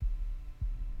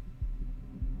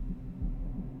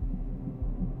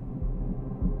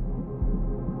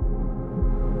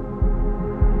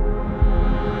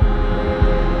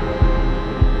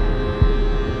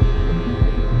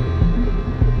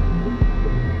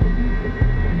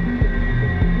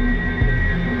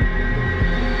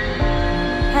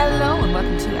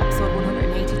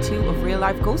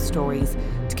life ghost stories.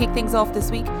 To kick things off this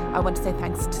week, I want to say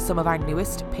thanks to some of our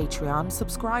newest Patreon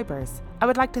subscribers. I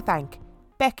would like to thank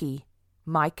Becky,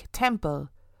 Mike Temple,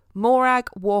 Morag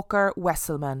Walker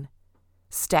Wesselman,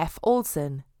 Steph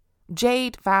Olsen,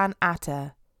 Jade Van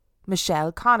Atta,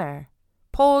 Michelle Connor,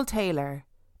 Paul Taylor,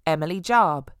 Emily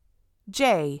Job,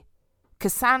 Jay,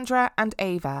 Cassandra and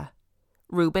Ava,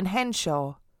 Reuben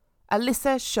Henshaw,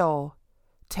 Alyssa Shaw,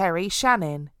 Terry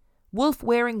Shannon, Wolf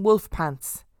Wearing Wolf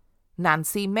Pants,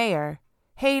 Nancy Mayer,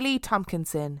 Hayley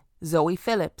Tompkinson, Zoe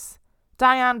Phillips,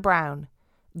 Diane Brown,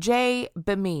 Jay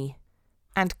Bemi,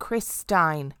 and Chris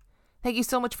Stein. Thank you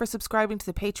so much for subscribing to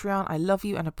the Patreon. I love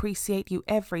you and appreciate you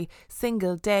every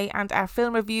single day. And our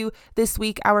film review this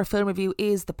week, our film review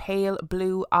is The Pale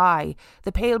Blue Eye.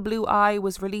 The Pale Blue Eye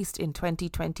was released in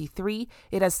 2023.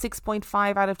 It has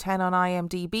 6.5 out of 10 on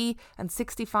IMDb and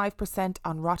 65%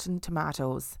 on Rotten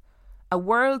Tomatoes. A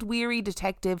world-weary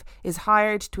detective is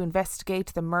hired to investigate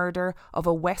the murder of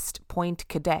a West Point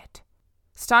cadet.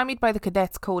 Stymied by the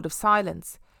cadet's code of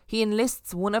silence, he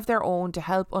enlists one of their own to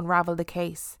help unravel the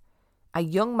case. A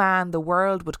young man the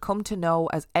world would come to know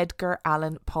as Edgar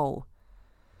Allan Poe.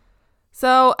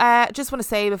 So, just want to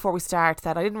say before we start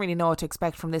that I didn't really know what to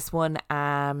expect from this one.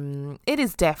 It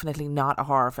is definitely not a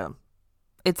horror film.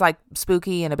 It's like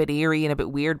spooky and a bit eerie and a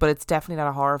bit weird, but it's definitely not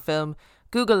a horror film.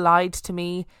 Google lied to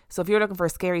me. So if you're looking for a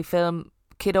scary film,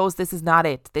 kiddos, this is not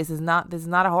it. This is not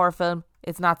a horror film.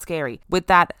 It's not scary. With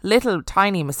that little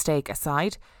tiny mistake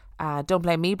aside, don't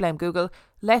blame me, blame Google.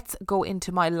 Let's go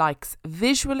into my likes.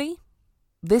 Visually,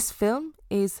 this film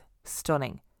is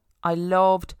stunning. I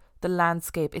loved the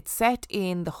landscape. It's set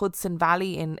in the Hudson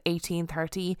Valley in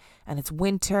 1830 and it's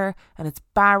winter and it's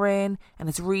barren and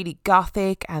it's really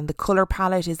gothic and the colour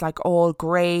palette is like all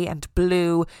grey and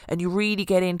blue and you really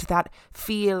get into that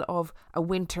feel of a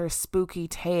winter spooky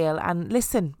tale. And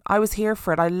listen, I was here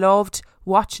for it. I loved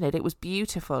watching it. It was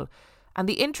beautiful. And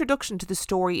the introduction to the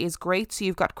story is great. So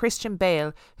you've got Christian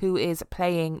Bale, who is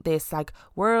playing this like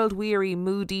world-weary,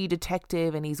 moody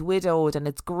detective, and he's widowed and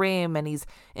it's grim and he's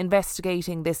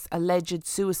investigating this alleged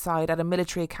suicide at a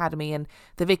military academy and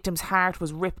the victim's heart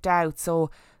was ripped out.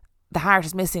 So the heart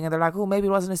is missing and they're like, oh, maybe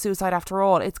it wasn't a suicide after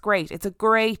all. It's great. It's a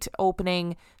great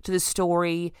opening to the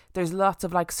story. There's lots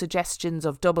of like suggestions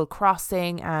of double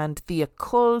crossing and the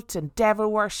occult and devil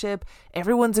worship.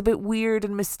 Everyone's a bit weird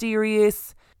and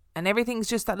mysterious. And everything's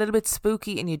just that little bit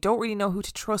spooky and you don't really know who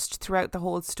to trust throughout the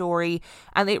whole story.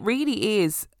 And it really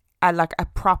is a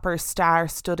proper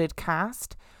star-studded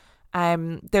cast.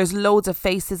 There's loads of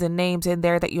faces and names in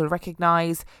there that you'll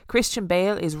recognise. Christian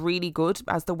Bale is really good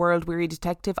as the world-weary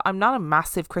detective. I'm not a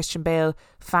massive Christian Bale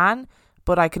fan,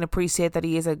 but I can appreciate that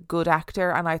he is a good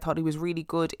actor and I thought he was really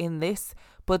good in this.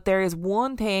 But there is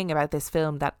one thing about this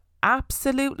film that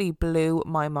absolutely blew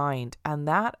my mind, and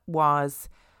that was...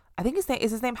 I think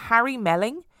his name Harry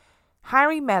Melling.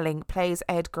 Harry Melling plays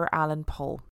Edgar Allan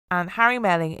Poe. And Harry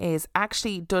Melling is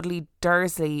actually Dudley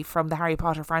Dursley from the Harry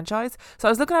Potter franchise. So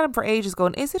I was looking at him for ages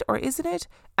going, is it or isn't it?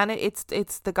 And it's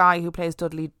the guy who plays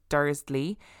Dudley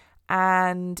Dursley.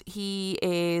 And he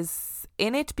is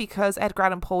in it because Edgar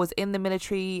Allan Poe is in the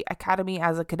military academy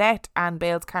as a cadet and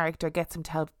Bale's character gets him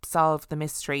to help solve the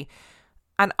mystery.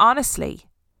 And honestly,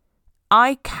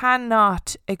 I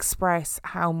cannot express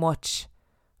how much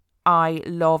I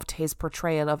loved his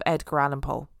portrayal of Edgar Allan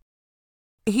Poe.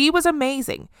 He was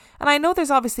amazing. And I know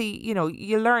there's obviously,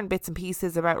 you learn bits and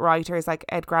pieces about writers like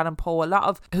Edgar Allan Poe. A lot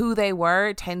of who they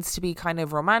were tends to be kind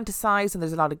of romanticised and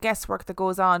there's a lot of guesswork that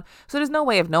goes on. So there's no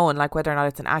way of knowing like whether or not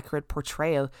it's an accurate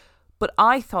portrayal. But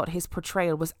I thought his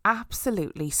portrayal was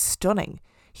absolutely stunning.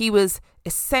 He was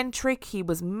eccentric, he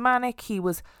was manic, he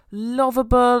was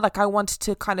lovable. Like I wanted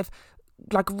to kind of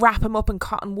wrap him up in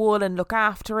cotton wool and look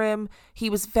after him. He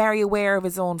was very aware of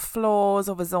his own flaws,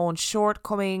 of his own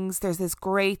shortcomings. There's this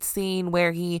great scene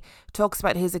where he talks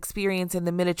about his experience in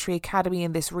the military academy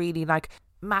in this really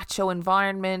macho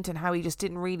environment and how he just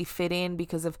didn't really fit in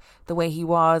because of the way he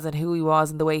was and who he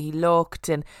was and the way he looked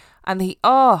and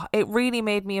it really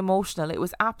made me emotional. It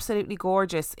was absolutely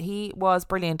gorgeous. He was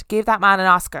brilliant. Give that man an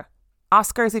Oscar.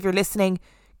 Oscars, if you're listening,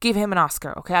 give him an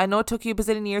Oscar. Okay, I know it took you a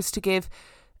bazillion years to give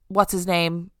what's his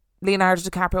name, Leonardo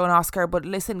DiCaprio an Oscar, but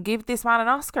listen, give this man an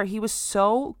Oscar. He was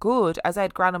so good as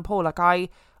Edgar Allan Poe.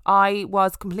 I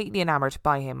was completely enamoured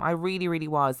by him. I really, really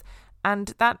was.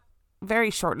 And that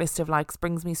very short list of likes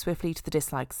brings me swiftly to the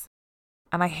dislikes.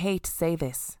 And I hate to say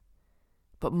this,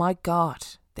 but my God,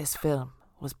 this film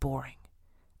was boring.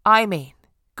 I mean,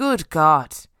 good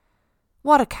God.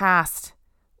 What a cast.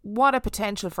 What a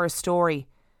potential for a story.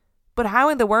 But how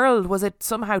in the world was it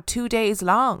somehow 2 days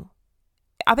long?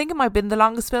 I think it might have been the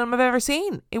longest film I've ever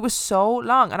seen. It was so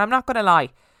long, and I'm not going to lie,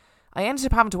 I ended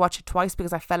up having to watch it twice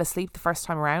because I fell asleep the first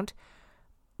time around.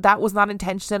 That was not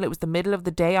intentional. It was the middle of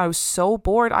the day. I was so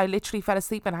bored. I literally fell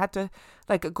asleep and I had to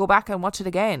go back and watch it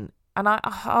again. And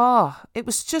it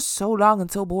was just so long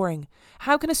and so boring.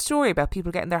 How can a story about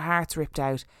people getting their hearts ripped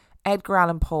out, Edgar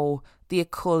Allan Poe, the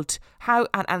occult,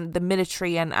 and the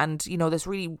military and you know, this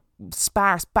really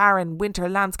sparse, barren winter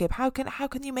landscape, how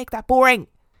can you make that boring?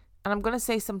 And I'm going to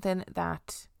say something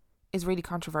that is really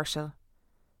controversial.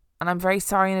 And I'm very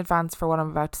sorry in advance for what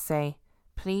I'm about to say.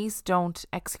 Please don't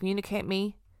excommunicate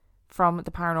me from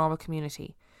the paranormal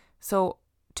community. So,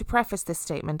 to preface this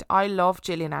statement, I love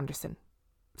Gillian Anderson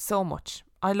so much.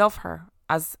 I love her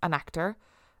as an actor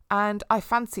and I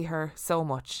fancy her so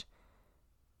much.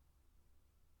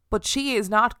 But she is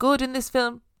not good in this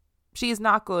film. She is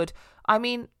not good. I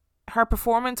mean, her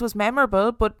performance was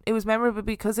memorable, but it was memorable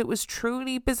because it was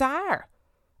truly bizarre.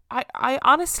 I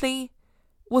honestly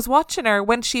was watching her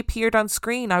when she appeared on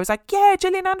screen. I was like, yeah,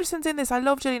 Gillian Anderson's in this. I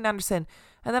love Gillian Anderson.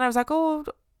 And then I was like, oh,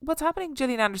 what's happening,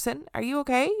 Gillian Anderson? Are you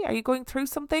okay? Are you going through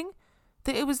something?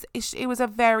 It was a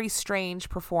very strange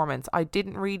performance. I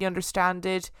didn't really understand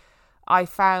it. I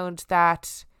found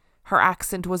that her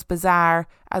accent was bizarre,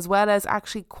 as well as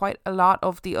actually quite a lot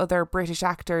of the other British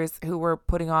actors who were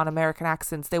putting on American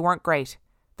accents. They weren't great.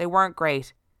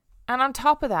 And on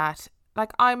top of that,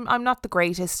 I'm not the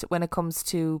greatest when it comes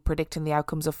to predicting the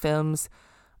outcomes of films.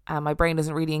 My brain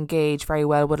doesn't really engage very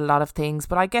well with a lot of things,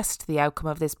 but I guessed the outcome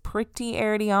of this pretty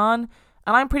early on,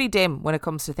 and I'm pretty dim when it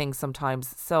comes to things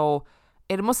sometimes. So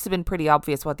it must have been pretty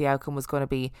obvious what the outcome was going to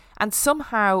be. And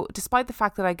somehow, despite the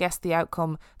fact that I guessed the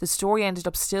outcome, the story ended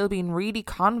up still being really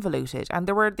convoluted. And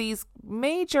there were these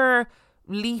major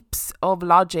leaps of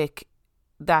logic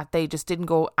that they just didn't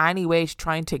go any way to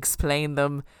trying to explain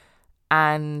them.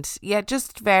 And yeah,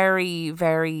 just very,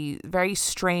 very, very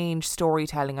strange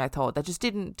storytelling, I thought. That just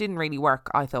didn't really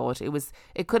work, I thought.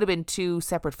 It could have been two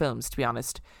separate films, to be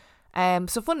honest.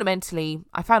 So fundamentally,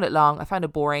 I found it long, I found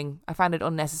it boring, I found it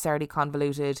unnecessarily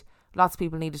convoluted. Lots of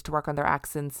people needed to work on their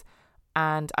accents,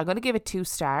 and I'm going to give it 2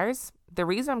 stars. The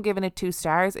reason I'm giving it 2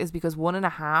 stars is because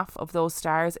 1.5 of those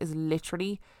stars is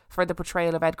literally for the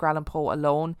portrayal of Edgar Allan Poe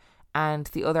alone, and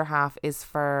the other half is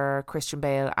for Christian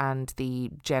Bale and the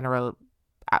general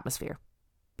atmosphere.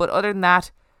 But other than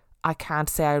that, I can't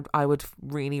say I would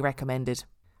really recommend it.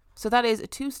 So that is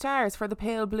 2 stars for The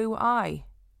Pale Blue Eye.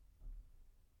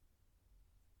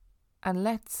 And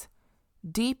let's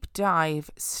deep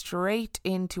dive straight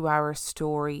into our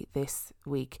story this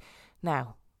week.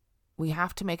 Now, we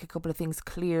have to make a couple of things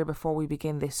clear before we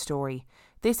begin this story.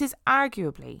 This is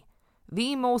arguably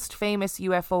the most famous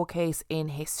UFO case in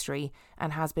history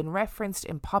and has been referenced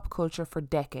in pop culture for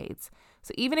decades.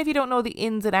 So even if you don't know the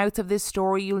ins and outs of this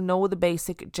story, you'll know the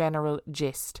basic general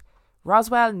gist.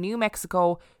 Roswell, New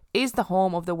Mexico is the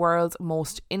home of the world's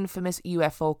most infamous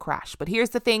UFO crash. But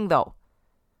here's the thing though.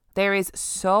 There is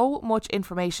so much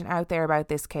information out there about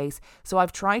this case, so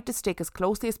I've tried to stick as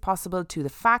closely as possible to the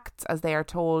facts as they are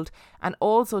told and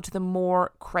also to the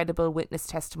more credible witness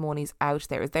testimonies out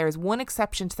there. There is one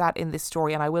exception to that in this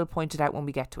story, and I will point it out when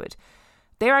we get to it.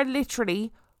 There are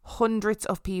literally hundreds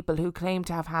of people who claim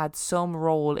to have had some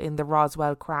role in the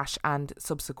Roswell crash and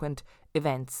subsequent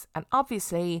events, and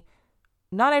obviously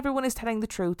not everyone is telling the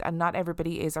truth and not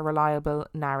everybody is a reliable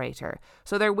narrator.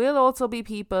 So there will also be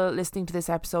people listening to this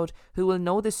episode who will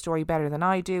know this story better than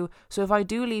I do. So if I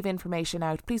do leave information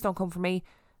out, please don't come for me.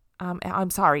 I'm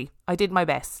sorry. I did my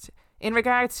best. In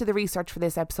regards to the research for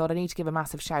this episode, I need to give a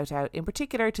massive shout out, in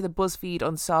particular to the BuzzFeed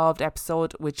Unsolved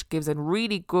episode, which gives a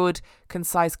really good,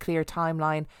 concise, clear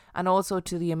timeline, and also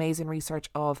to the amazing research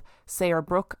of Sarah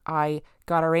Brooke. I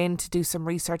got her in to do some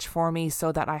research for me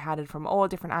so that I had it from all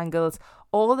different angles.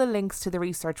 All the links to the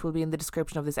research will be in the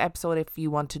description of this episode if you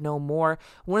want to know more.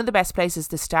 One of the best places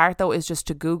to start, though, is just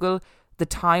to Google the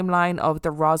timeline of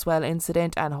the Roswell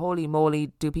incident, and holy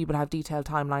moly, do people have detailed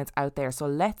timelines out there. So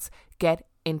let's get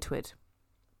into it.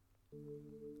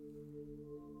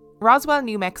 Roswell,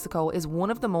 New Mexico is one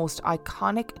of the most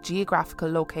iconic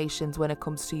geographical locations when it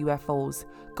comes to UFOs,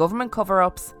 government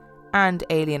cover-ups, and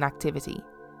alien activity.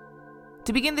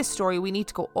 To begin this story, we need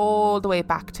to go all the way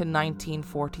back to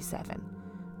 1947.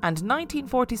 And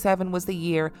 1947 was the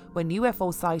year when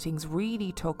UFO sightings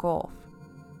really took off.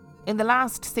 In the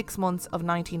last 6 months of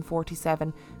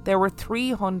 1947, there were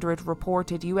 300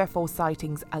 reported UFO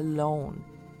sightings alone.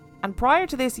 And prior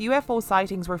to this, UFO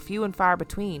sightings were few and far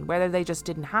between, whether they just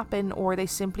didn't happen or they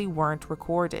simply weren't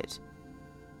recorded.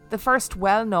 The first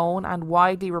well-known and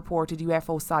widely reported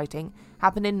UFO sighting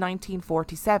happened in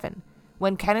 1947,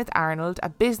 when Kenneth Arnold, a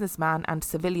businessman and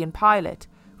civilian pilot,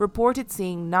 reported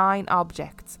seeing 9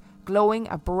 objects, glowing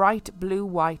a bright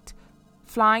blue-white,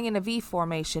 flying in a V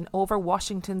formation over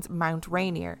Washington's Mount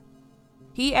Rainier.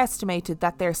 He estimated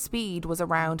that their speed was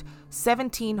around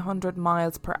 1,700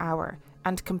 miles per hour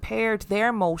and compared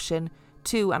their motion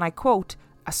to, and I quote,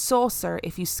 a saucer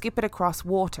if you skip it across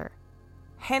water.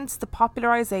 Hence the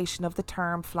popularisation of the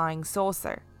term flying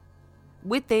saucer.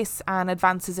 With this and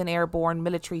advances in airborne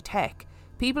military tech,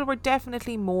 people were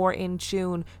definitely more in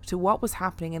tune to what was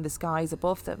happening in the skies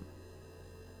above them.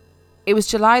 It was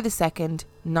July the 2nd,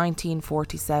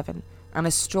 1947, and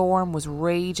a storm was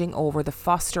raging over the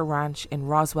Foster Ranch in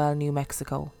Roswell, New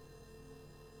Mexico.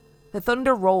 The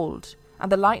thunder rolled,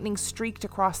 and the lightning streaked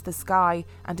across the sky,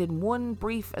 and in one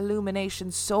brief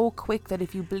illumination so quick that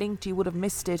if you blinked you would have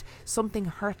missed it, something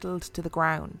hurtled to the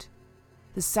ground.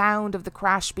 The sound of the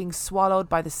crash being swallowed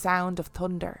by the sound of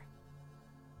thunder.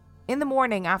 In the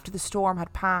morning after the storm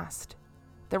had passed,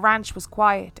 the ranch was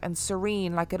quiet and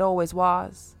serene like it always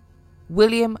was.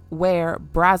 William Ware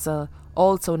Brazel,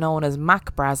 also known as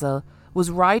Mac Brazel, was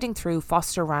riding through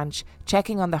Foster Ranch,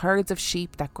 checking on the herds of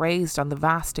sheep that grazed on the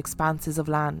vast expanses of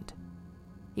land.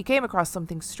 He came across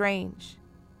something strange.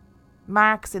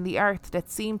 Marks in the earth that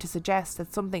seemed to suggest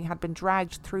that something had been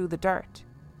dragged through the dirt.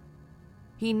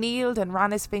 He kneeled and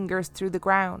ran his fingers through the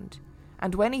ground,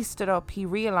 and when he stood up he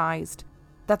realised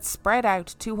that spread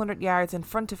out 200 yards in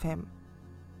front of him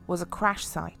was a crash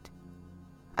site.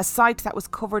 A site that was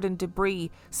covered in debris,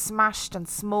 smashed and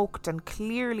smoked and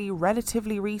clearly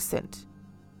relatively recent.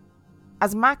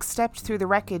 As Max stepped through the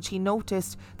wreckage, he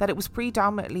noticed that it was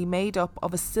predominantly made up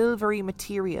of a silvery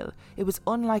material. It was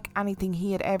unlike anything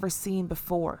he had ever seen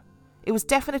before. It was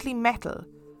definitely metal,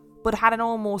 but had an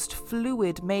almost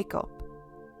fluid makeup.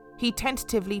 He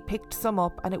tentatively picked some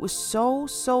up, and it was so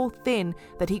thin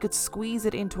that he could squeeze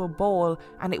it into a ball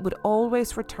and it would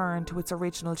always return to its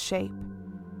original shape.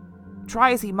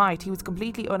 Try as he might, he was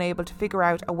completely unable to figure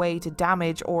out a way to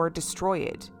damage or destroy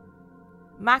it.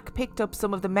 Mac picked up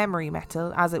some of the memory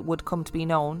metal, as it would come to be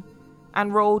known,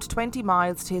 and rode 20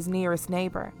 miles to his nearest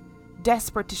neighbour,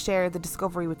 desperate to share the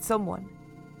discovery with someone.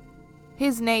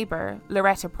 His neighbour,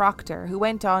 Loretta Proctor, who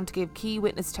went on to give key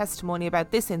witness testimony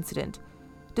about this incident,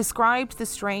 described the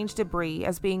strange debris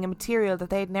as being a material that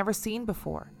they had never seen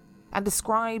before, and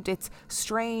described its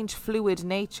strange fluid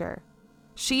nature.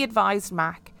 She advised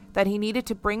Mac that he needed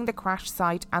to bring the crash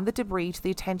site and the debris to the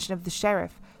attention of the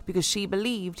sheriff because she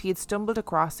believed he had stumbled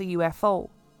across a UFO.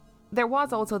 There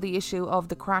was also the issue of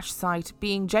the crash site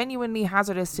being genuinely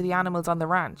hazardous to the animals on the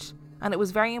ranch, and it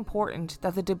was very important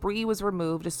that the debris was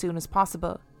removed as soon as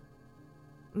possible.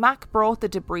 Mac brought the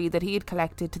debris that he had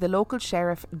collected to the local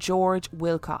sheriff, George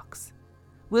Wilcox.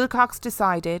 Wilcox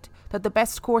decided that the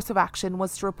best course of action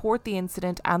was to report the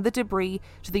incident and the debris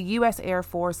to the US Air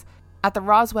Force at the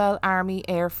Roswell Army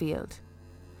Airfield.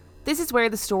 This is where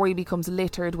the story becomes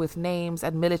littered with names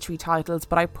and military titles,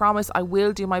 but I promise I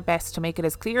will do my best to make it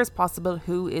as clear as possible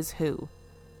who is who.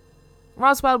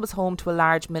 Roswell was home to a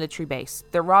large military base,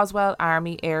 the Roswell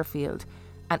Army Airfield,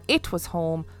 and it was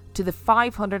home to the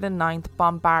 509th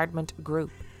Bombardment Group,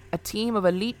 a team of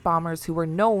elite bombers who were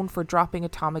known for dropping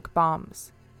atomic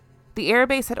bombs. The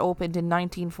airbase had opened in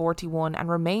 1941 and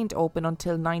remained open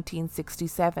until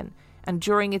 1967, and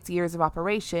during its years of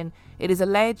operation, it is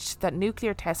alleged that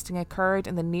nuclear testing occurred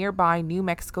in the nearby New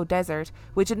Mexico desert,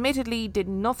 which admittedly did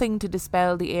nothing to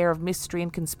dispel the air of mystery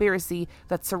and conspiracy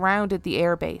that surrounded the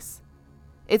airbase.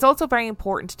 It's also very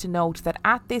important to note that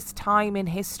at this time in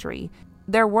history,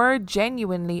 there were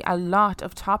genuinely a lot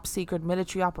of top-secret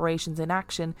military operations in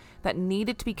action that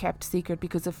needed to be kept secret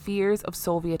because of fears of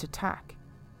Soviet attack.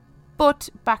 But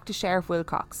back to Sheriff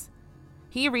Wilcox.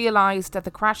 He realised that the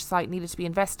crash site needed to be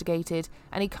investigated,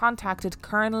 and he contacted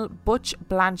Colonel Butch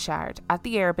Blanchard at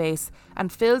the airbase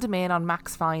and filled him in on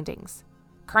Mac's findings.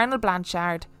 Colonel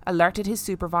Blanchard alerted his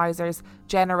supervisors,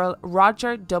 General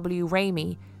Roger W.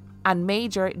 Ramey and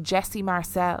Major Jesse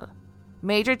Marcel.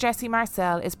 Major Jesse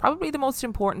Marcel is probably the most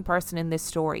important person in this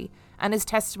story, and his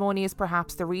testimony is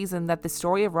perhaps the reason that the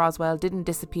story of Roswell didn't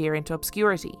disappear into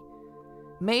obscurity.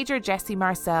 Major Jesse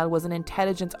Marcel was an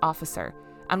intelligence officer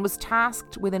and was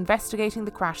tasked with investigating the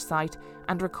crash site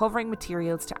and recovering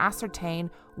materials to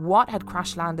ascertain what had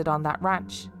crash landed on that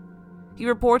ranch. He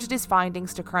reported his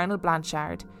findings to Colonel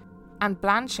Blanchard, and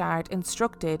Blanchard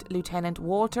instructed Lieutenant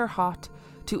Walter Hott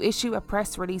to issue a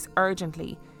press release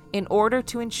urgently in order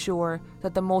to ensure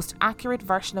that the most accurate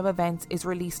version of events is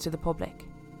released to the public.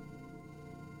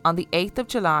 On the 8th of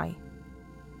July,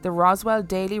 the Roswell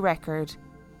Daily Record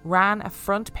ran a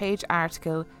front-page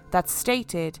article that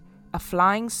stated a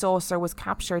flying saucer was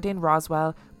captured in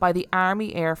Roswell by the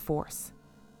Army Air Force.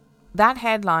 That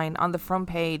headline on the front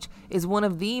page is one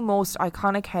of the most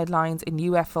iconic headlines in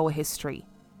UFO history.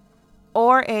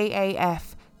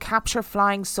 RAAF capture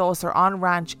flying saucer on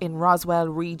ranch in Roswell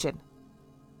region.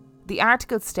 The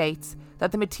article states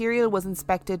that the material was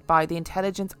inspected by the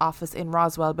intelligence office in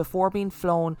Roswell before being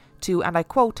flown to, and I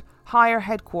quote, higher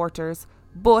headquarters,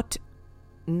 but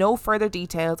no further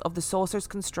details of the saucer's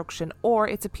construction or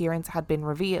its appearance had been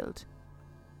revealed.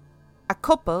 A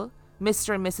couple,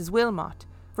 Mr. and Mrs. Wilmot,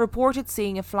 reported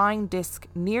seeing a flying disc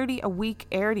nearly a week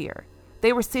earlier.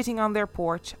 They were sitting on their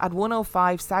porch at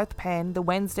 105 South Penn the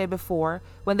Wednesday before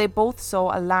when they both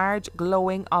saw a large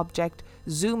glowing object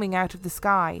zooming out of the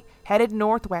sky, headed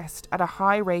northwest at a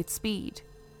high rate speed.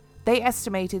 They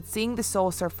estimated seeing the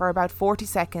saucer for about 40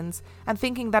 seconds and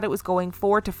thinking that it was going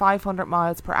 400 to 500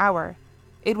 miles per hour.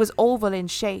 It was oval in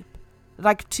shape,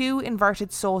 like two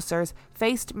inverted saucers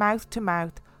faced mouth to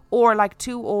mouth, or like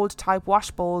two old type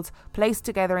wash bowls placed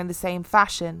together in the same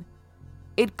fashion.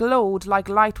 It glowed like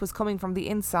light was coming from the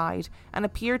inside and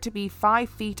appeared to be 5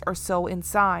 feet or so in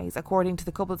size, according to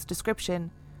the couple's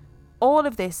description. All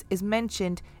of this is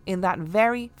mentioned in that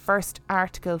very first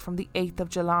article from the 8th of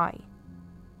July.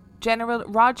 General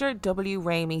Roger W.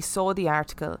 Ramey saw the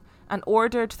article and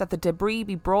ordered that the debris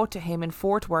be brought to him in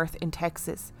Fort Worth in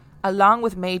Texas, along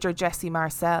with Major Jesse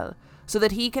Marcel, so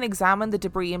that he can examine the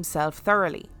debris himself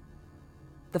thoroughly.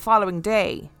 The following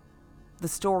day, the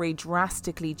story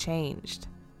drastically changed.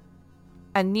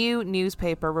 A new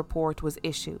newspaper report was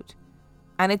issued,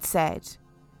 and it said,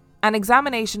 an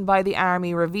examination by the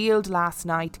Army revealed last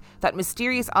night that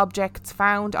mysterious objects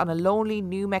found on a lonely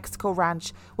New Mexico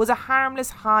ranch was a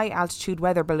harmless high-altitude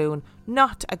weather balloon,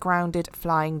 not a grounded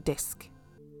flying disc.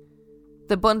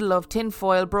 The bundle of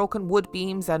tinfoil, broken wood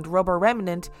beams and rubber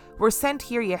remnant were sent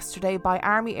here yesterday by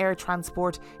Army Air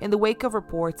Transport in the wake of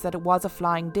reports that it was a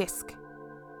flying disc.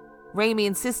 Ramey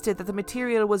insisted that the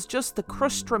material was just the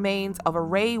crushed remains of a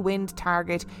ray wind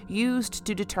target used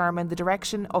to determine the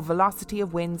direction of velocity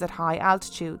of winds at high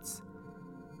altitudes.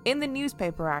 In the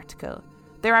newspaper article,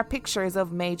 there are pictures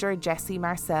of Major Jesse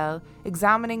Marcel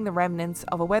examining the remnants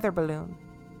of a weather balloon.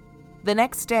 The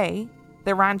next day,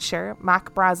 the rancher,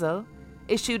 Mac Brazel,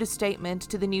 issued a statement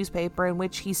to the newspaper in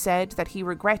which he said that he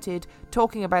regretted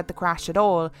talking about the crash at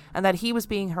all and that he was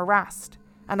being harassed,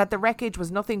 and that the wreckage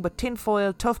was nothing but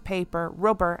tinfoil, tough paper,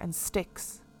 rubber and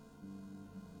sticks.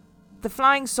 The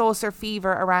flying saucer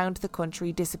fever around the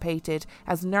country dissipated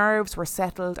as nerves were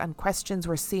settled and questions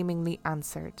were seemingly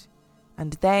answered.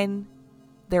 And then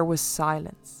there was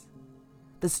silence.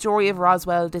 The story of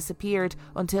Roswell disappeared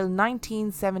until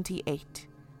 1978,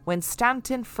 when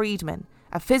Stanton Friedman,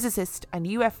 a physicist and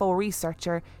UFO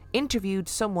researcher, interviewed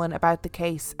someone about the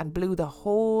case and blew the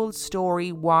whole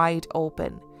story wide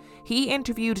open. He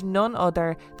interviewed none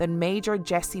other than Major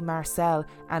Jesse Marcel,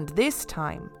 and this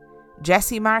time,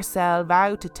 Jesse Marcel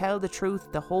vowed to tell the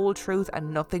truth, the whole truth,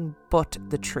 and nothing but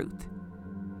the truth.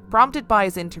 Prompted by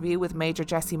his interview with Major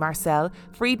Jesse Marcel,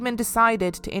 Friedman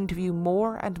decided to interview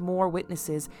more and more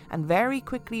witnesses and very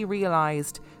quickly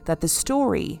realised that the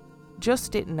story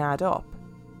just didn't add up.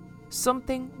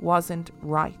 Something wasn't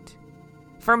right.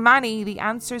 For many, the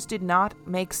answers did not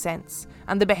make sense,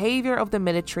 and the behaviour of the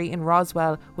military in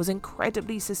Roswell was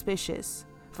incredibly suspicious.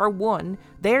 For one,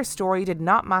 their story did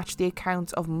not match the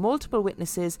accounts of multiple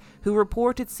witnesses who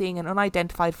reported seeing an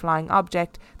unidentified flying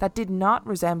object that did not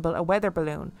resemble a weather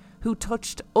balloon, who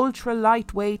touched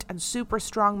ultra-lightweight and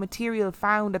super-strong material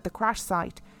found at the crash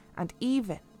site, and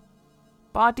even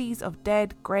bodies of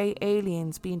dead grey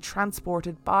aliens being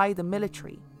transported by the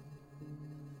military.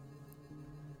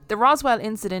 The Roswell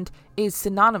incident is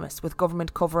synonymous with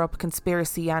government cover-up,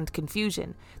 conspiracy and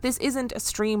confusion. This isn't a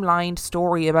streamlined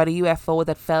story about a UFO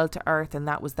that fell to Earth and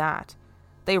that was that.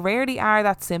 They rarely are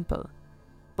that simple.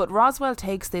 But Roswell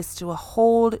takes this to a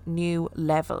whole new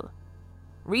level.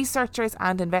 Researchers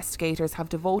and investigators have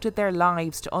devoted their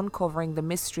lives to uncovering the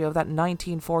mystery of that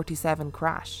 1947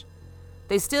 crash.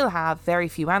 They still have very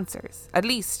few answers, at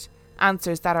least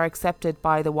answers that are accepted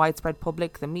by the widespread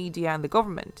public, the media and the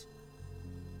government.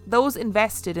 Those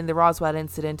invested in the Roswell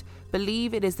incident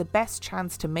believe it is the best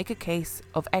chance to make a case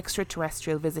of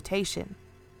extraterrestrial visitation.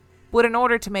 But in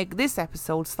order to make this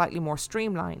episode slightly more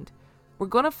streamlined, we're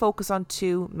going to focus on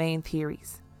two main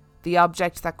theories. The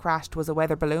object that crashed was a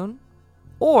weather balloon,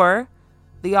 or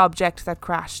the object that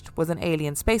crashed was an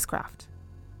alien spacecraft.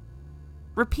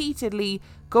 Repeatedly,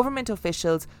 government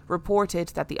officials reported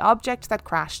that the object that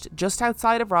crashed just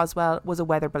outside of Roswell was a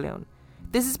weather balloon.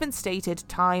 This has been stated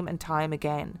time and time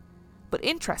again. But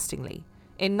interestingly,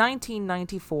 in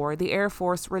 1994, the Air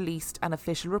Force released an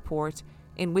official report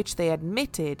in which they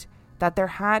admitted that there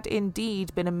had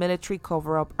indeed been a military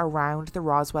cover-up around the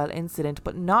Roswell incident,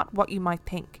 but not what you might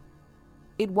think.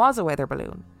 It was a weather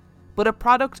balloon, but a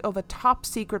product of a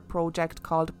top-secret project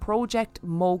called Project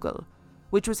Mogul,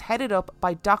 which was headed up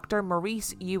by Dr.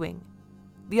 Maurice Ewing.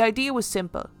 The idea was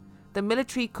simple. The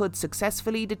military could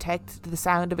successfully detect the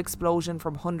sound of explosion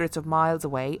from hundreds of miles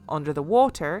away under the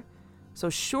water, so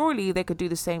surely they could do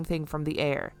the same thing from the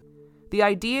air. The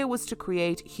idea was to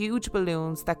create huge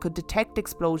balloons that could detect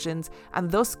explosions and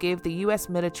thus give the US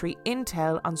military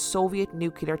intel on Soviet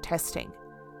nuclear testing.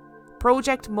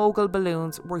 Project Mogul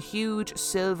balloons were huge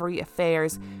silvery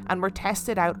affairs and were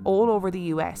tested out all over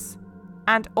the US,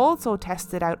 and also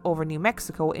tested out over New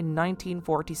Mexico in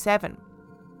 1947.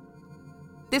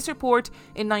 This report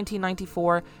in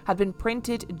 1994 had been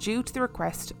printed due to the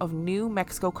request of New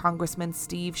Mexico Congressman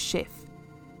Steve Schiff.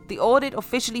 The audit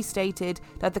officially stated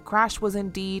that the crash was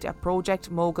indeed a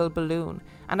Project Mogul balloon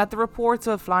and that the reports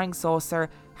of a flying saucer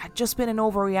had just been an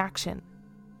overreaction.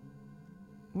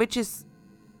 Which is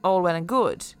all well and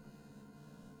good.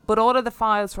 But all of the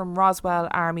files from Roswell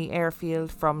Army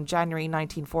Airfield from January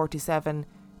 1947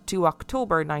 to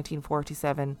October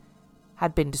 1947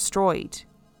 had been destroyed.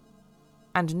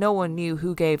 And no one knew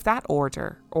who gave that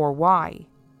order or why.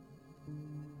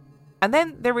 And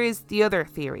then there is the other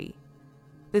theory.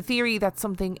 The theory that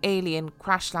something alien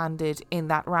crash landed in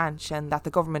that ranch and that the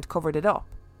government covered it up.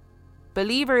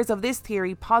 Believers of this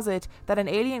theory posit that an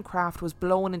alien craft was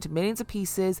blown into millions of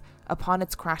pieces upon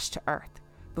its crash to Earth.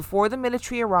 Before the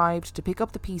military arrived to pick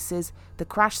up the pieces, the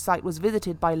crash site was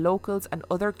visited by locals and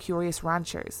other curious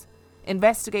ranchers.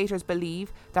 Investigators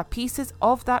believe that pieces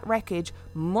of that wreckage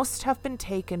must have been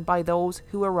taken by those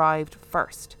who arrived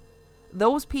first.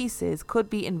 Those pieces could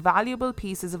be invaluable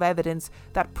pieces of evidence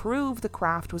that prove the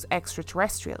craft was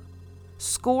extraterrestrial.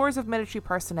 Scores of military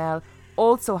personnel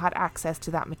also had access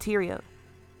to that material.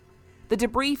 The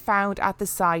debris found at the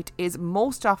site is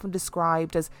most often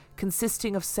described as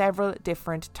consisting of several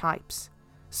different types.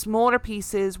 Smaller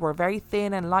pieces were very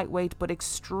thin and lightweight but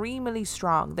extremely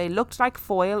strong. They looked like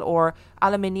foil or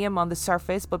aluminium on the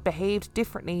surface but behaved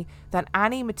differently than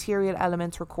any material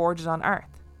elements recorded on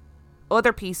Earth.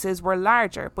 Other pieces were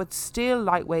larger but still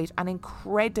lightweight and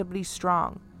incredibly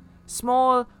strong.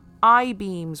 Small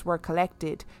I-beams were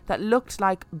collected that looked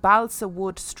like balsa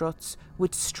wood struts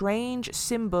with strange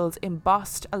symbols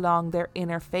embossed along their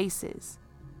inner faces.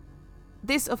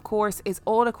 This, of course, is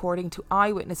all according to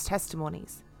eyewitness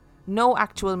testimonies. No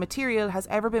actual material has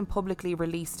ever been publicly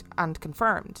released and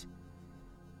confirmed.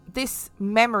 This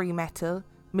memory metal,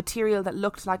 material that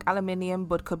looked like aluminium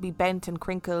but could be bent and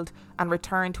crinkled and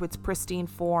returned to its pristine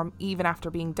form even after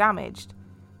being damaged,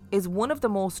 is one of the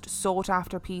most sought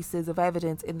after pieces of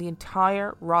evidence in the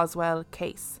entire Roswell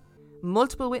case.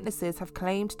 Multiple witnesses have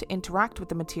claimed to interact with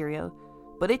the material,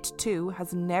 but it too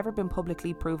has never been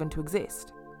publicly proven to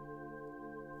exist.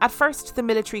 At first, the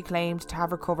military claimed to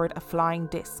have recovered a flying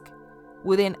disc.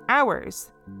 Within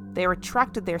hours, they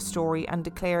retracted their story and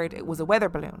declared it was a weather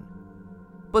balloon.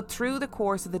 But through the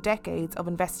course of the decades of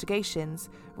investigations,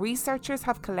 researchers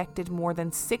have collected more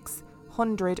than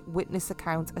 600 witness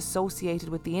accounts associated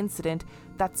with the incident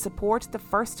that support the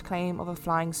first claim of a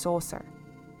flying saucer.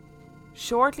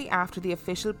 Shortly after the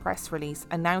official press release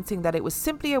announcing that it was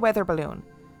simply a weather balloon,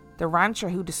 the rancher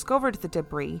who discovered the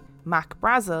debris, Mac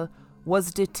Brazel,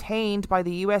 was detained by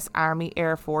the US Army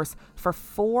Air Force for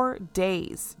 4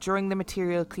 days during the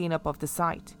material cleanup of the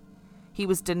site. He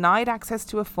was denied access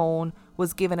to a phone,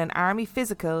 was given an army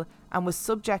physical, and was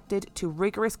subjected to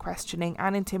rigorous questioning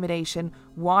and intimidation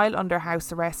while under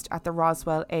house arrest at the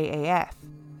Roswell AAF.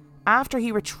 After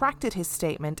he retracted his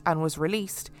statement and was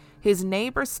released, his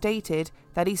neighbour stated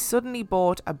that he suddenly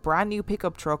bought a brand new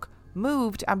pickup truck,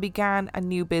 moved and began a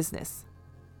new business.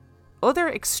 Other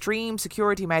extreme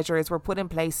security measures were put in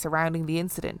place surrounding the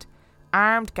incident.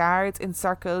 Armed guards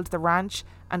encircled the ranch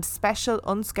and special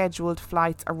unscheduled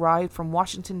flights arrived from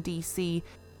Washington, D.C.,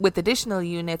 with additional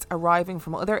units arriving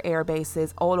from other air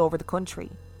bases all over the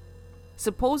country.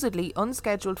 Supposedly,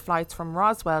 unscheduled flights from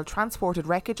Roswell transported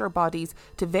wreckage or bodies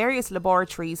to various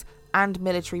laboratories and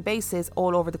military bases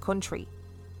all over the country.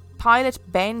 Pilot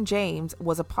Ben James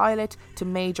was a pilot to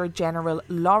Major General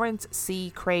Lawrence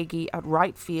C. Craigie at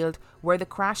Wright Field, where the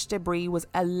crash debris was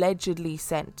allegedly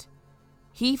sent.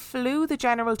 He flew the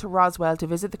general to Roswell to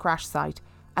visit the crash site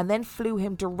and then flew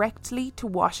him directly to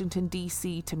Washington,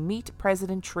 D.C. to meet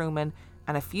President Truman,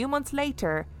 and a few months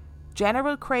later,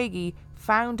 General Craigie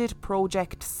founded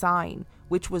Project Sign,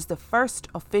 which was the first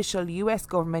official US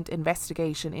government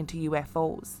investigation into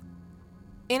UFOs.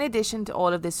 In addition to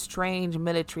all of this strange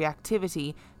military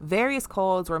activity, various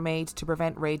calls were made to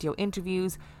prevent radio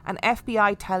interviews, and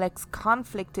FBI telex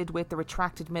conflicted with the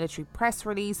retracted military press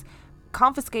release,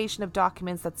 confiscation of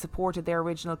documents that supported their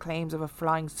original claims of a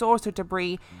flying saucer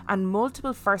debris, and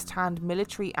multiple first-hand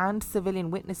military and civilian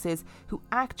witnesses who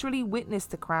actually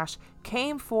witnessed the crash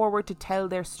came forward to tell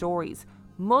their stories.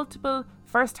 Multiple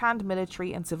first-hand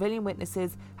military and civilian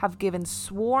witnesses have given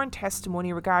sworn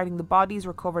testimony regarding the bodies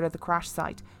recovered at the crash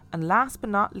site, and last but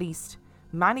not least,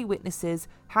 many witnesses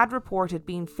had reported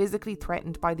being physically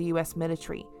threatened by the US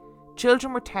military.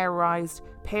 Children were terrorised,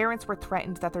 parents were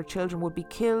threatened that their children would be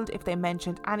killed if they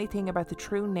mentioned anything about the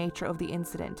true nature of the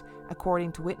incident,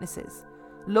 according to witnesses.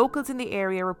 Locals in the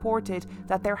area reported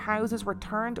that their houses were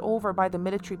turned over by the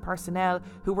military personnel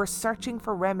who were searching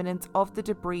for remnants of the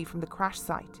debris from the crash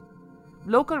site.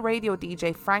 Local radio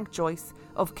DJ Frank Joyce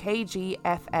of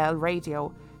KGFL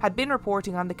Radio had been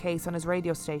reporting on the case on his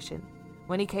radio station.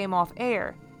 When he came off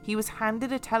air, he was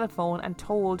handed a telephone and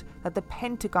told that the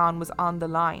Pentagon was on the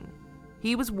line.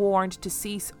 He was warned to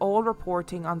cease all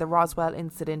reporting on the Roswell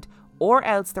incident, or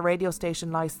else the radio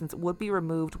station licence would be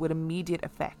removed with immediate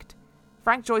effect.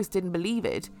 Frank Joyce didn't believe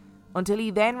it until he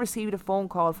then received a phone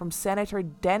call from Senator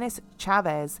Dennis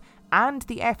Chavez and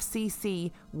the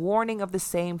FCC warning of the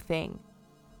same thing.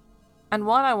 And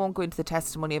while I won't go into the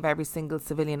testimony of every single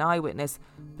civilian eyewitness,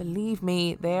 believe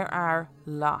me, there are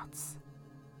lots.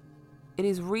 It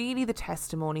is really the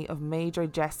testimony of Major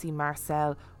Jesse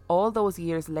Marcel all those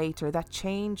years later that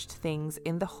changed things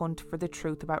in the hunt for the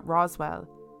truth about Roswell.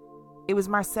 It was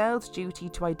Marcel's duty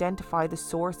to identify the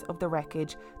source of the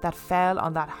wreckage that fell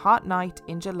on that hot night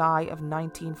in July of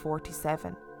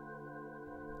 1947.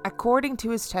 According to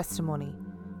his testimony,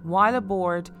 while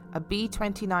aboard a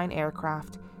B-29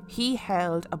 aircraft, he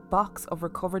held a box of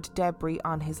recovered debris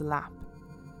on his lap.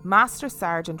 Master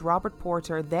Sergeant Robert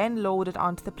Porter then loaded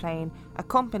onto the plane,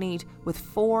 accompanied with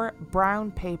 4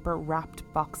 brown paper wrapped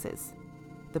boxes.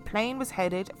 The plane was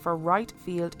headed for Wright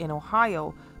Field in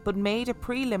Ohio, but made a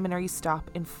preliminary stop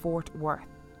in Fort Worth.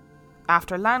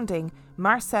 After landing,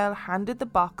 Marcel handed the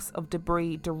box of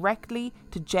debris directly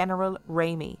to General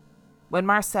Ramey. When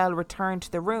Marcel returned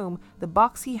to the room, the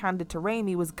box he handed to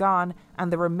Ramey was gone,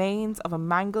 and the remains of a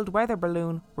mangled weather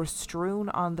balloon were strewn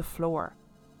on the floor.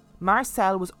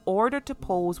 Marcel was ordered to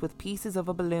pose with pieces of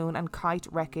a balloon and kite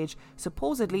wreckage,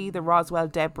 supposedly the Roswell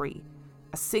debris.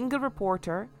 A single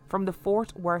reporter from the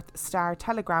Fort Worth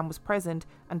Star-Telegram was present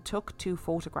and took 2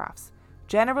 photographs.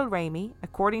 General Ramey,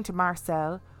 according to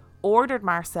Marcel, ordered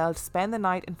Marcel to spend the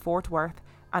night in Fort Worth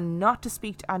and not to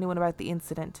speak to anyone about the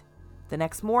incident. The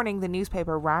next morning, the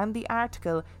newspaper ran the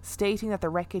article stating that the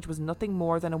wreckage was nothing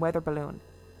more than a weather balloon.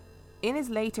 In his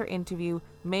later interview,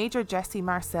 Major Jesse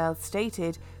Marcel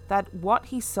stated that what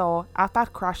he saw at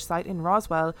that crash site in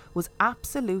Roswell was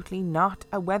absolutely not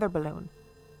a weather balloon.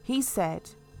 He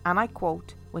said, and I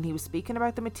quote, when he was speaking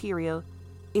about the material,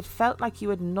 "It felt like you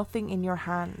had nothing in your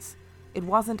hands. It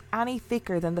wasn't any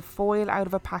thicker than the foil out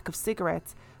of a pack of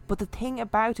cigarettes, but the thing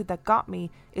about it that got me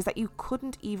is that you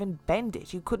couldn't even bend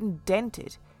it, you couldn't dent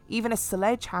it. Even a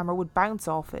sledgehammer would bounce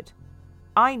off it.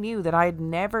 I knew that I had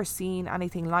never seen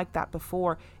anything like that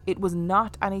before. It was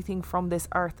not anything from this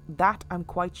earth, that I'm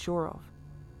quite sure of.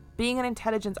 Being an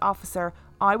intelligence officer,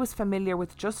 I was familiar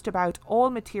with just about all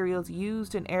materials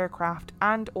used in aircraft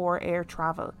and or air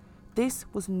travel. This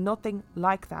was nothing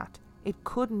like that. It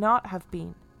could not have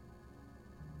been.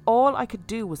 All I could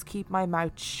do was keep my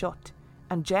mouth shut,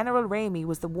 and General Ramey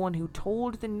was the one who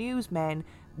told the newsmen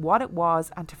what it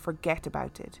was and to forget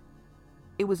about it.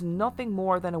 It was nothing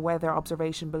more than a weather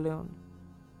observation balloon.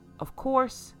 Of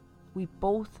course, we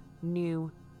both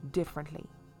knew differently.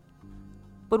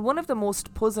 But one of the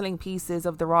most puzzling pieces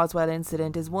of the Roswell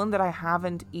incident is one that I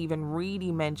haven't even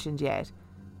really mentioned yet,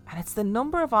 and it's the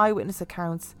number of eyewitness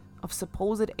accounts of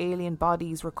supposed alien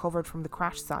bodies recovered from the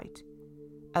crash site.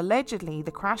 Allegedly,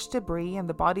 the crash debris and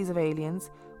the bodies of aliens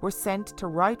were sent to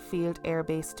Wright Field Air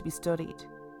Base to be studied.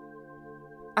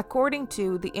 According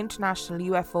to the International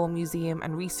UFO Museum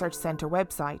and Research Centre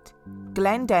website,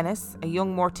 Glenn Dennis, a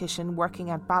young mortician working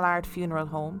at Ballard Funeral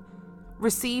Home,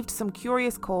 received some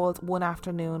curious calls one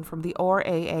afternoon from the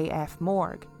RAAF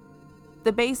morgue.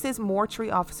 The base's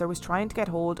mortuary officer was trying to get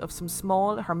hold of some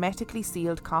small, hermetically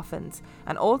sealed coffins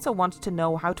and also wanted to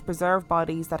know how to preserve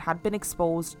bodies that had been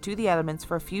exposed to the elements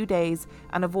for a few days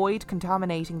and avoid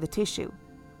contaminating the tissue.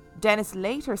 Dennis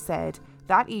later said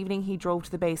that evening he drove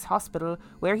to the base hospital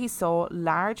where he saw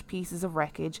large pieces of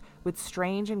wreckage with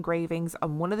strange engravings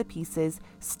on one of the pieces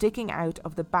sticking out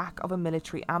of the back of a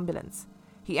military ambulance.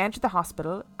 He entered the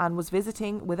hospital and was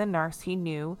visiting with a nurse he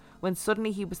knew when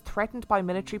suddenly he was threatened by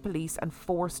military police and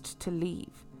forced to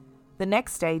leave. The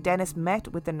next day, Dennis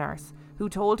met with the nurse, who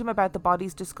told him about the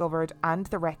bodies discovered and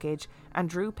the wreckage and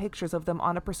drew pictures of them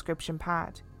on a prescription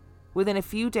pad. Within a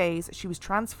few days, she was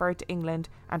transferred to England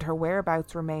and her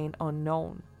whereabouts remain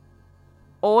unknown.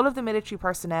 All of the military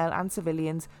personnel and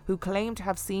civilians who claimed to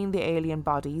have seen the alien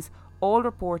bodies all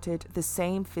reported the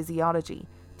same physiology: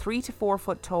 3 to 4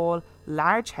 foot tall,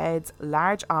 large heads,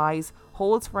 large eyes,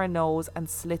 holes for a nose and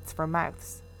slits for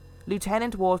mouths.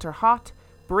 Lieutenant Walter Hott,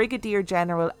 Brigadier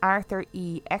General Arthur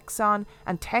E. Exon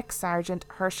and Tech Sergeant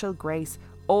Herschel Grace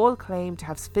all claimed to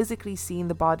have physically seen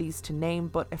the bodies, to name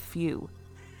but a few.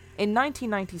 In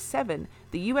 1997,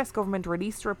 the US government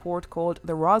released a report called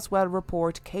the Roswell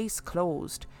Report Case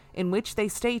Closed, in which they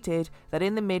stated that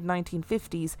in the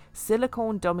mid-1950s,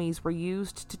 silicone dummies were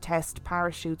used to test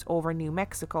parachutes over New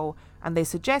Mexico, and they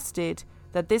suggested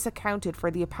that this accounted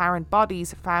for the apparent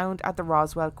bodies found at the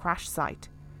Roswell crash site.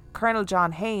 Colonel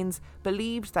John Haynes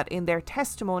believed that in their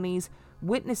testimonies,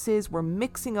 witnesses were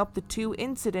mixing up the two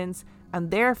incidents,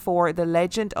 and therefore the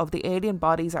legend of the alien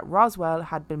bodies at Roswell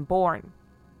had been born.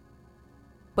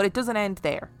 But it doesn't end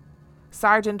there.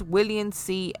 Sergeant William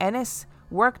C. Ennis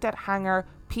worked at Hangar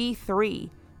P3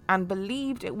 and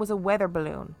believed it was a weather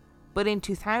balloon, but in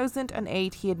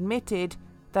 2008 he admitted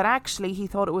that actually he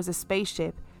thought it was a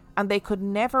spaceship, and they could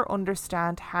never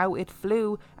understand how it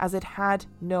flew as it had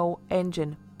no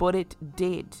engine, but it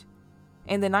did.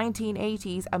 In the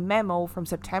 1980s, a memo from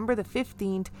September the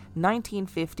 15th,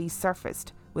 1950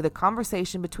 surfaced, with a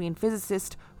conversation between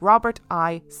physicist Robert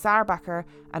I. Sarbacher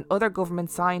and other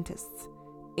government scientists.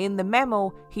 In the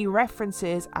memo, he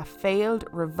references a failed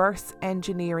reverse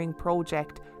engineering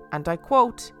project, and I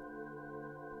quote,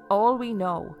 "All we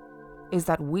know is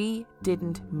that we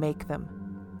didn't make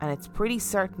them, and it's pretty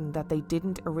certain that they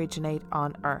didn't originate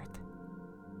on Earth."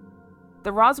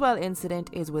 The Roswell incident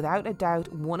is without a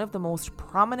doubt one of the most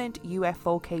prominent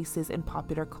UFO cases in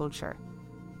popular culture.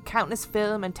 Countless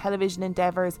film and television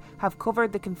endeavours have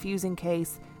covered the confusing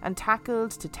case and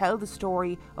tackled to tell the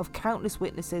story of countless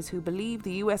witnesses who believe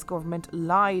the US government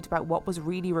lied about what was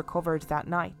really recovered that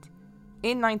night.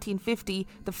 In 1950,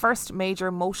 the first major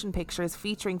motion pictures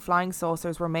featuring flying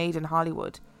saucers were made in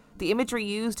Hollywood. The imagery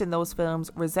used in those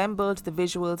films resembled the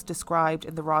visuals described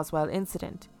in the Roswell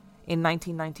incident. In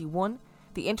 1991,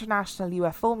 the International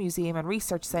UFO Museum and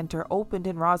Research Centre opened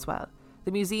in Roswell.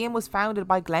 The museum was founded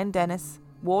by Glenn Dennis,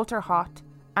 Walter Hott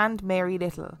and Mary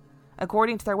Little.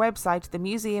 According to their website, the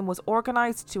museum was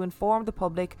organised to inform the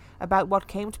public about what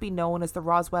came to be known as the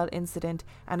Roswell incident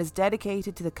and is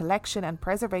dedicated to the collection and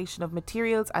preservation of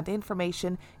materials and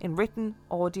information in written,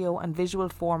 audio and visual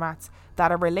formats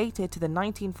that are related to the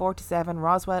 1947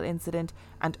 Roswell incident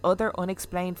and other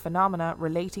unexplained phenomena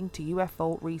relating to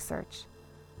UFO research.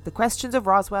 The questions of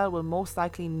Roswell will most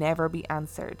likely never be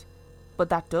answered, but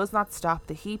that does not stop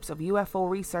the heaps of UFO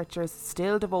researchers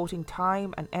still devoting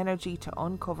time and energy to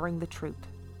uncovering the truth.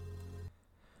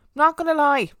 Not gonna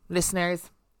lie,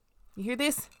 listeners, you hear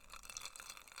this?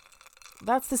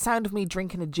 That's the sound of me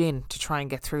drinking a gin to try and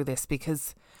get through this,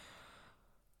 because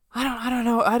I don't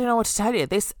know what to tell you.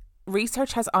 This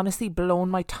research has honestly blown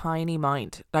my tiny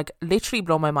mind, like literally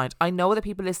blown my mind. I know that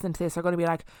people listening to this are going to be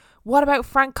like, what about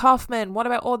Frank Kaufman? What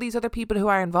about all these other people who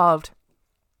are involved?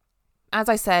 As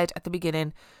I said at the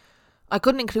beginning, I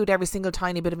couldn't include every single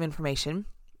tiny bit of information.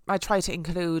 I tried to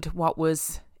include what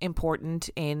was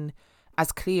important in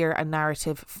as clear a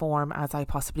narrative form as I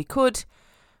possibly could,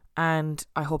 and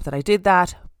I hope that I did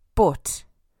that. But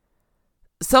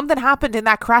something happened in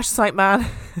that crash site, man.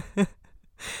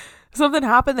 Something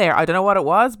happened there. I don't know what it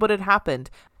was, but it happened.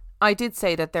 I did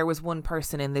say that there was one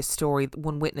person in this story,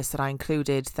 one witness that I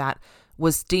included, that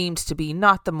was deemed to be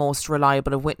not the most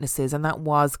reliable of witnesses, and that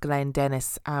was Glenn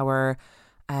Dennis, our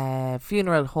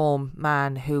funeral home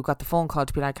man who got the phone call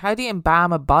to be like, how do you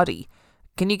embalm a body?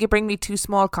 Can you bring me 2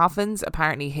 small coffins?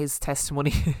 Apparently his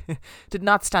testimony did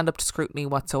not stand up to scrutiny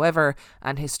whatsoever,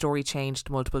 and his story changed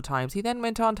multiple times. He then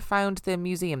went on to found the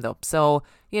museum though, so,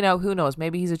 you know, who knows,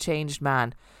 maybe he's a changed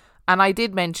man. And I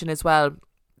did mention as well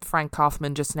Frank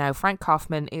Kaufman just now. Frank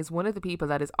Kaufman is one of the people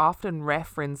that is often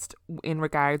referenced in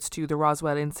regards to the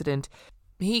Roswell incident.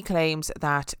 He claims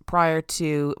that prior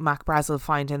to Mac Brazel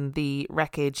finding the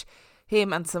wreckage,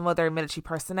 him and some other military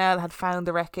personnel had found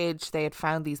the wreckage. They had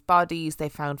found these bodies. They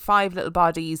found 5 little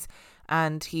bodies,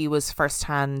 and he was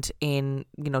firsthand in,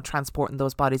 transporting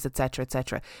those bodies, etc.,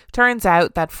 etc. Turns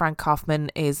out that Frank Kaufman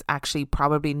is actually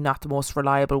probably not the most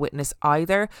reliable witness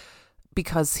either,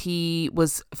 because he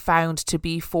was found to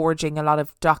be forging a lot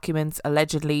of documents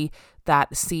allegedly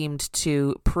that seemed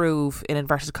to prove, in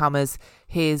inverted commas,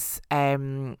 his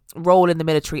role in the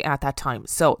military at that time.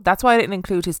 So that's why I didn't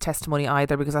include his testimony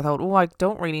either, because I thought, I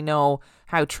don't really know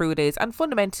how true it is. And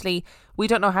fundamentally, we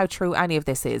don't know how true any of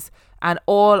this is. And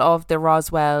all of the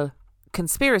Roswell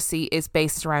conspiracy is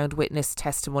based around witness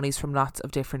testimonies from lots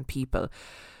of different people.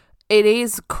 It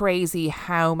is crazy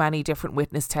how many different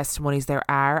witness testimonies there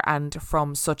are, and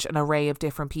from such an array of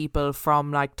different people,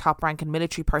 from like top ranking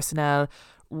military personnel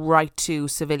right to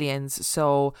civilians.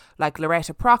 So like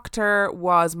Loretta Proctor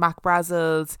was Mac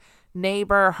Brazel's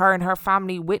neighbour. Her and her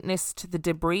family witnessed the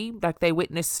debris, like they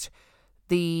witnessed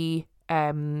the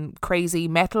crazy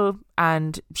metal,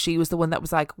 and she was the one that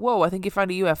was like, whoa, I think you found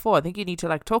a UFO. I think you need to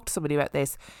like talk to somebody about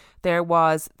this. There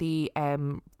was the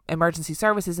emergency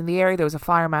services in the area. There was a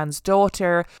fireman's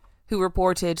daughter who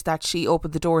reported that she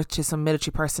opened the door to some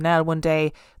military personnel one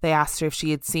day. They asked her if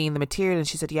she had seen the material, and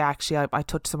she said, yeah, actually I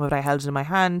touched some of it, I held it in my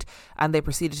hand. And they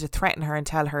proceeded to threaten her and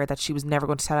tell her that she was never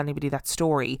going to tell anybody that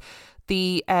story.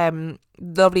 The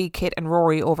lovely Kit and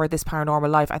Rory over This Paranormal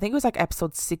Life, I think it was like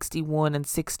episode 61 and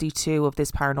 62 of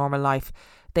This Paranormal Life,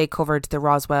 they covered the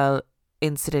Roswell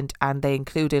incident, and they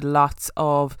included lots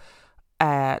of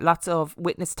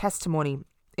witness testimony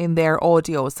in their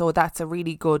audio. So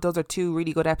those are two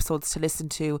really good episodes to listen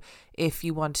to if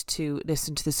you want to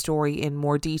listen to the story in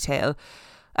more detail.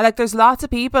 And like, there's lots of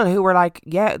people who were like,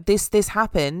 yeah, this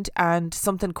happened and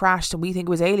something crashed and we think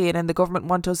it was alien and the government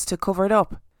want us to cover it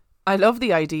up. I love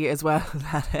the idea as well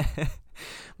that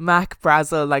Mac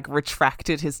Brazel like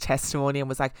retracted his testimony and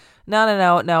was like, no,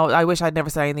 I wish I'd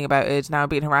never said anything about it. Now I'm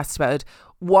being harassed about it,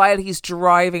 while he's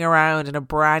driving around in a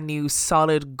brand new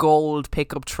solid gold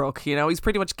pickup truck. You know, he's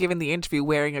pretty much giving the interview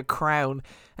wearing a crown,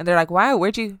 and they're like, wow,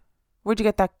 where'd you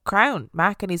get that crown,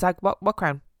 Mac? And he's like, what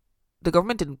crown? The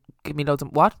government didn't give me loads of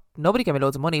what? Nobody gave me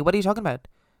loads of money. What are you talking about?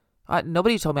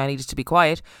 Nobody told me I needed to be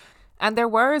quiet. And there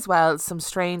were as well some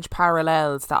strange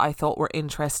parallels that I thought were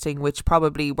interesting, which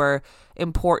probably were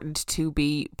important to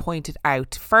be pointed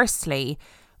out. Firstly,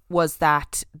 was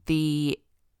that the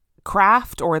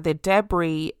craft or the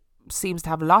debris seems to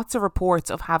have lots of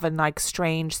reports of having like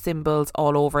strange symbols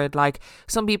all over it. Like,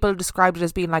 some people described it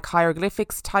as being like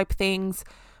hieroglyphics type things.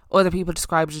 Other people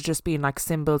described it as just being like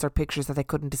symbols or pictures that they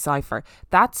couldn't decipher.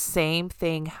 That same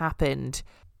thing happened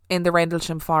in the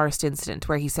Rendlesham Forest incident,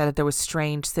 where he said that there was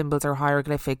strange symbols or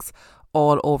hieroglyphics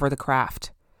all over the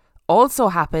craft. Also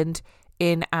happened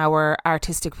in our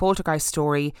artistic poltergeist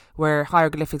story, where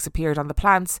hieroglyphics appeared on the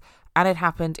plants, and it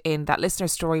happened in that listener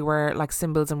story where like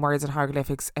symbols and words and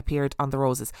hieroglyphics appeared on the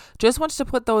roses. Just wanted to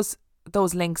put those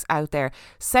links out there.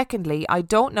 Secondly, I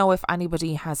don't know if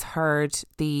anybody has heard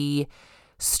the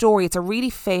story. It's a really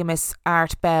famous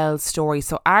Art Bell story.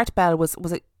 So Art Bell was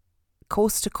it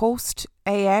Coast to Coast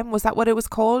AM? Was that what it was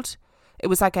called? It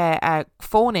was like a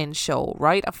phone-in show,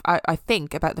 right? I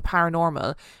think, about the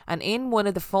paranormal. And in one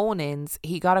of the phone-ins,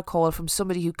 he got a call from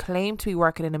somebody who claimed to be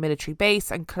working in a military base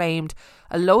and claimed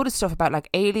a load of stuff about like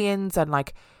aliens and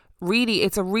like, really,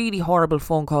 it's a really horrible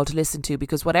phone call to listen to,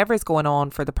 because whatever is going on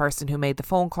for the person who made the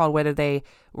phone call, whether they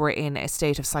were in a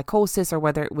state of psychosis or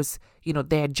whether it was, you know,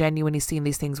 they had genuinely seen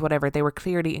these things, whatever, they were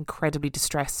clearly incredibly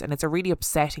distressed, and it's a really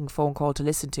upsetting phone call to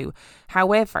listen to.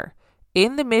 However,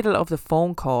 in the middle of the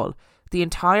phone call, the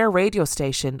entire radio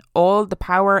station, all the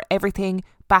power, everything,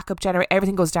 backup generator,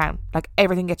 everything goes down. Like,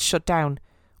 everything gets shut down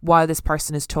while this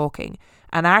person is talking.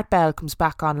 And Art Bell comes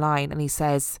back online and he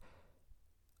says,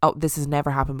 oh, this has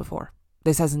never happened before.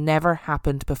 This has never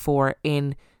happened before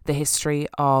in the history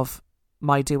of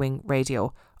my doing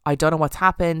radio. I don't know what's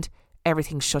happened.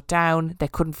 Everything's shut down. They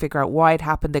couldn't figure out why it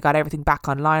happened. They got everything back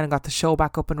online and got the show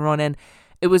back up and running.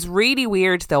 It was really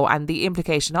weird though. And the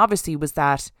implication obviously was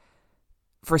that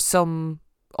for some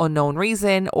unknown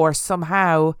reason, or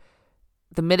somehow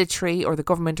the military or the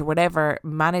government or whatever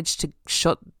managed to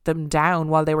shut them down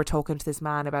while they were talking to this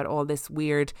man about all this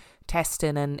weird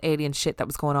testing and alien shit that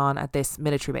was going on at this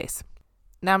military base.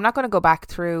 Now, I'm not going to go back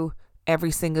through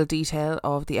every single detail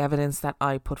of the evidence that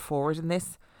I put forward in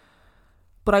this,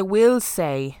 but I will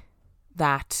say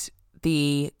that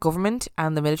the government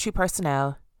and the military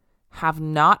personnel have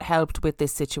not helped with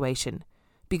this situation,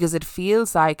 because it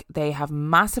feels like they have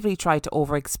massively tried to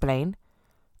over-explain,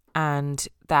 and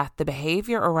that the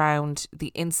behaviour around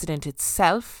the incident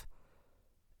itself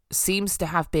seems to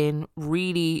have been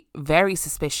really very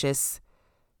suspicious,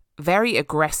 very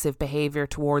aggressive behaviour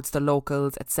towards the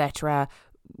locals, etc.,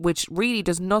 which really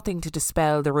does nothing to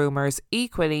dispel the rumours.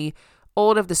 Equally,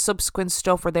 all of the subsequent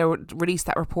stuff where they released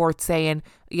that report saying,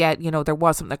 yeah, you know, there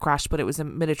was something that crashed, but it was a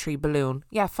military balloon.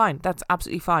 Yeah, fine, that's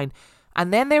absolutely fine.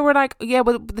 And then they were like, yeah,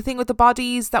 well, the thing with the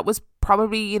bodies, that was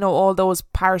probably, you know, all those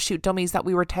parachute dummies that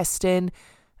we were testing,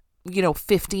 you know,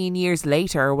 15 years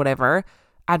later or whatever.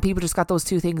 And people just got those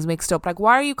two things mixed up. Like,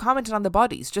 why are you commenting on the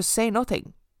bodies? Just say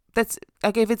nothing. That's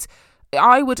like,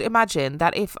 I would imagine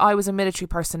that if I was a military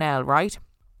personnel, right,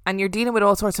 and you're dealing with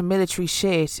all sorts of military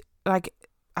shit, like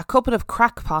a couple of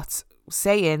crackpots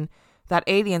saying that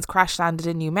aliens crash landed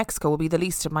in New Mexico would be the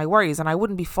least of my worries, and I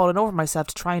wouldn't be falling over myself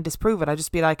to try and disprove it. I'd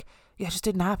just be like, yeah, it just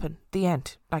didn't happen. The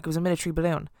end. Like, it was a military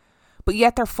balloon. But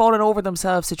yet they're falling over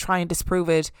themselves to try and disprove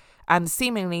it, and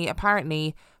seemingly,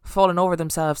 apparently, falling over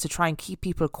themselves to try and keep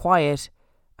people quiet.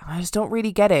 And I just don't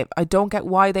really get it. I don't get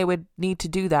why they would need to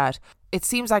do that. It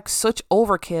seems like such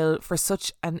overkill for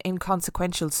such an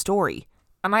inconsequential story.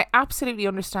 And I absolutely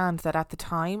understand that at the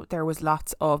time there was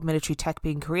lots of military tech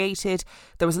being created.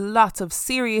 There was lots of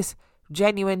serious,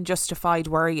 genuine, justified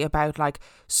worry about like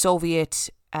Soviet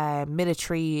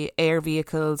military air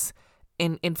vehicles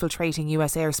infiltrating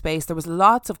US airspace. There was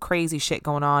lots of crazy shit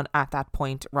going on at that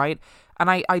point, right? And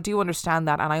I do understand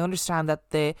that. And I understand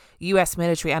that the US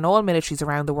military and all militaries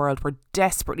around the world were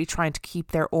desperately trying to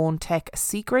keep their own tech a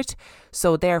secret.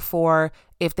 So therefore,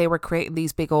 if they were creating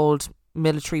these big old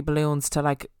military balloons to,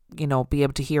 like, you know, be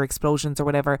able to hear explosions or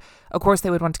whatever, of course they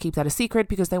would want to keep that a secret,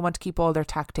 because they want to keep all their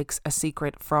tactics a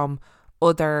secret from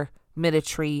other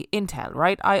military intel,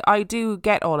 right? I do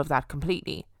get all of that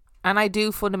completely. And I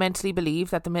do fundamentally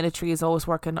believe that the military is always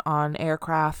working on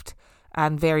aircraft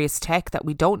and various tech that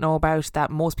we don't know about, that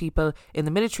most people in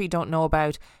the military don't know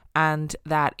about, and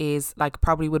that is like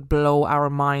probably would blow our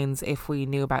minds if we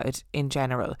knew about it in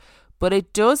general. But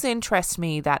it does interest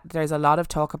me that there's a lot of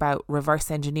talk about reverse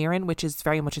engineering, which is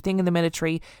very much a thing in the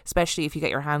military, especially if you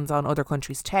get your hands on other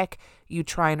countries' tech. You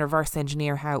try and reverse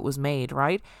engineer how it was made,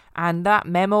 right? And that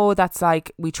memo that's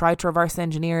like, we tried to reverse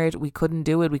engineer it, we couldn't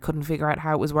do it, we couldn't figure out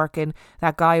how it was working.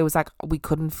 That guy was like, we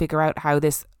couldn't figure out how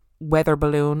this weather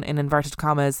balloon, in inverted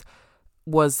commas,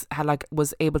 was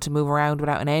able to move around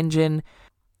without an engine.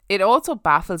 It also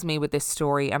baffles me with this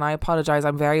story, and I apologise,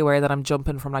 I'm very aware that I'm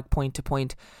jumping from like point to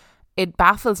point. It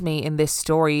baffles me in this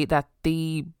story that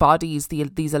the bodies,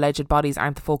 these alleged bodies,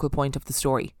 aren't the focal point of the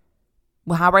story.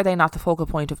 Well, how are they not the focal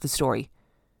point of the story?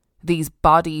 These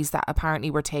bodies that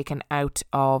apparently were taken out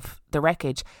of the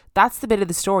wreckage. That's the bit of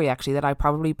the story, actually, that I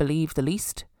probably believe the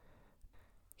least.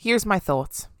 Here's my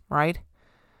thoughts, right?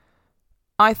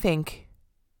 I think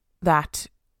that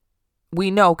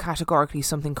we know categorically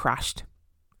something crashed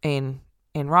in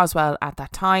Roswell at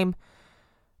that time.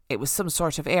 It was some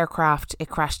sort of aircraft. It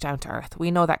crashed down to Earth. We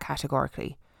know that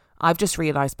categorically. I've just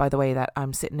realised, by the way, that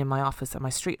I'm sitting in my office and my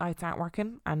street lights aren't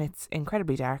working, and it's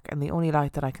incredibly dark, and the only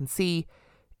light that I can see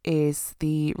is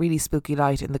the really spooky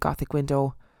light in the Gothic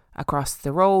window across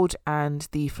the road and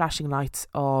the flashing lights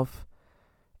of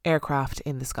aircraft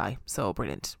in the sky. So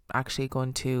brilliant. Actually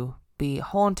going to be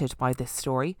haunted by this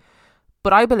story.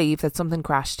 But I believe that something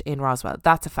crashed in Roswell.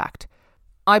 That's a fact.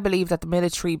 I believe that the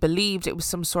military believed it was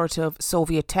some sort of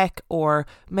Soviet tech or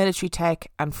military tech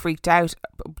and freaked out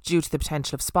due to the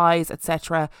potential of spies,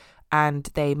 etc. And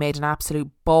they made an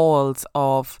absolute balls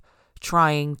of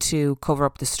trying to cover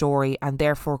up the story, and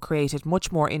therefore created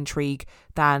much more intrigue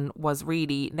than was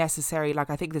really necessary.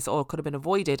 Like, I think this all could have been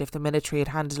avoided if the military had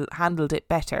handled it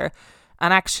better.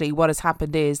 And actually what has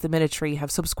happened is the military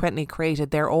have subsequently created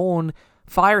their own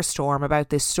firestorm about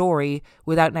this story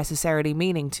without necessarily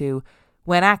meaning to,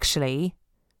 when actually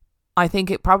I think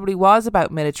it probably was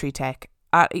about military tech.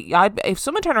 If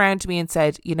someone turned around to me and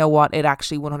said, you know what, it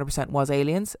actually 100% was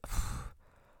aliens,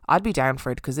 I'd be down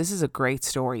for it, because this is a great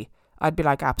story. I'd be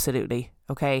like, absolutely,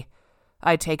 okay.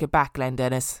 I'd take it back, Glenn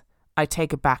Dennis. I'd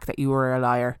take it back that you were a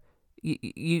liar.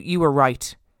 You were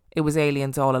right. It was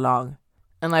aliens all along.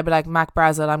 And I'd be like, Mac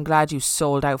Brazel, I'm glad you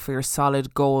sold out for your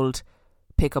solid gold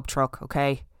pickup truck,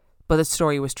 okay? But the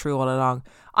story was true all along.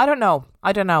 I don't know.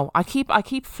 I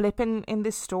keep flipping in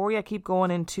this story. I keep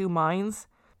going in two minds.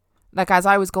 Like, as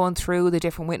I was going through the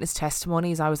different witness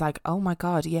testimonies, I was like, oh my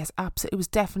God, yes, absolutely. It was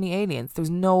definitely aliens. There's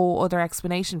no other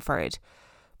explanation for it.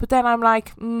 But then I'm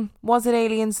like, was it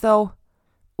aliens though?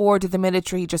 Or did the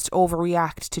military just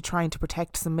overreact to trying to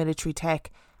protect some military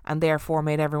tech and therefore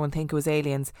made everyone think it was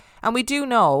aliens? And we do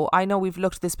know, I know we've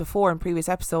looked at this before in previous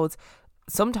episodes,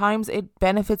 sometimes it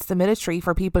benefits the military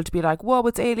for people to be like, whoa,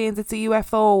 it's aliens, it's a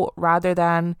UFO, rather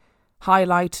than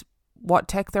highlight what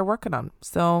tech they're working on.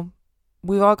 So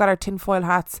we've all got our tinfoil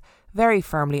hats very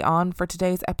firmly on for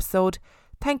today's episode.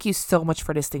 Thank you so much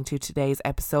for listening to today's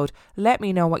episode. Let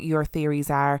me know what your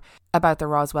theories are about the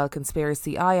Roswell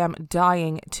conspiracy. I am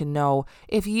dying to know.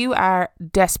 If you are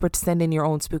desperate to send in your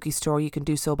own spooky story, you can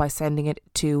do so by sending it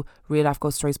to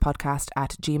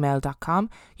reallifeghoststoriespodcast@gmail.com.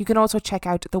 You can also check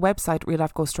out the website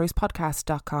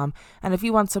reallifeghoststoriespodcast.com. And if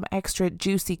you want some extra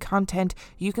juicy content,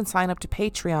 you can sign up to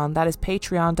Patreon. That is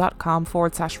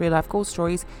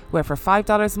patreon.com/reallifeghoststories, where for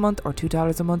 $5 a month or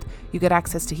 $2 a month, you get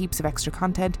access to heaps of extra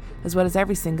content, as well as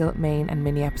every single main and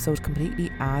mini episode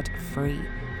completely ad-free.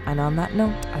 And on that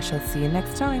note, I shall see you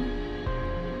next time.